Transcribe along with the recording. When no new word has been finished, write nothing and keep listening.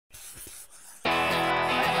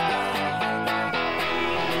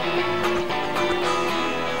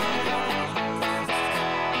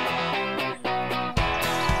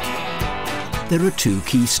There are two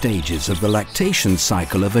key stages of the lactation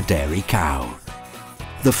cycle of a dairy cow.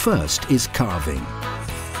 The first is calving,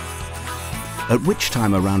 at which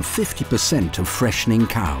time around 50% of freshening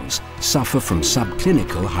cows suffer from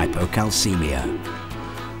subclinical hypocalcemia.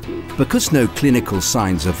 Because no clinical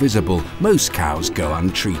signs are visible, most cows go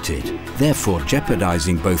untreated, therefore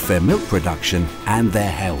jeopardizing both their milk production and their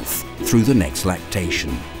health through the next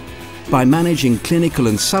lactation. By managing clinical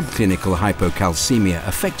and subclinical hypocalcemia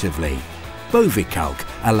effectively, Bovikalc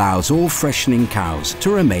allows all freshening cows to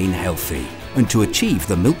remain healthy and to achieve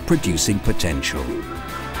the milk-producing potential.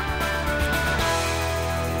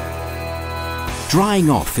 Drying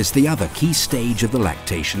off is the other key stage of the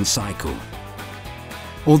lactation cycle.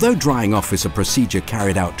 Although drying off is a procedure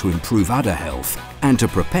carried out to improve udder health and to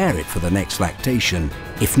prepare it for the next lactation,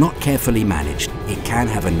 if not carefully managed, it can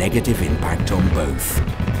have a negative impact on both.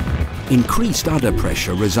 Increased udder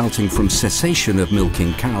pressure resulting from cessation of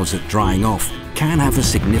milking cows at drying off can have a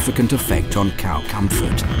significant effect on cow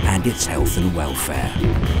comfort and its health and welfare.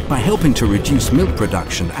 By helping to reduce milk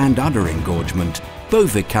production and udder engorgement,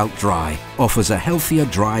 Bovikalc Dry offers a healthier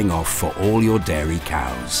drying off for all your dairy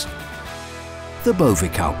cows. The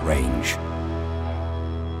Bovikalc range.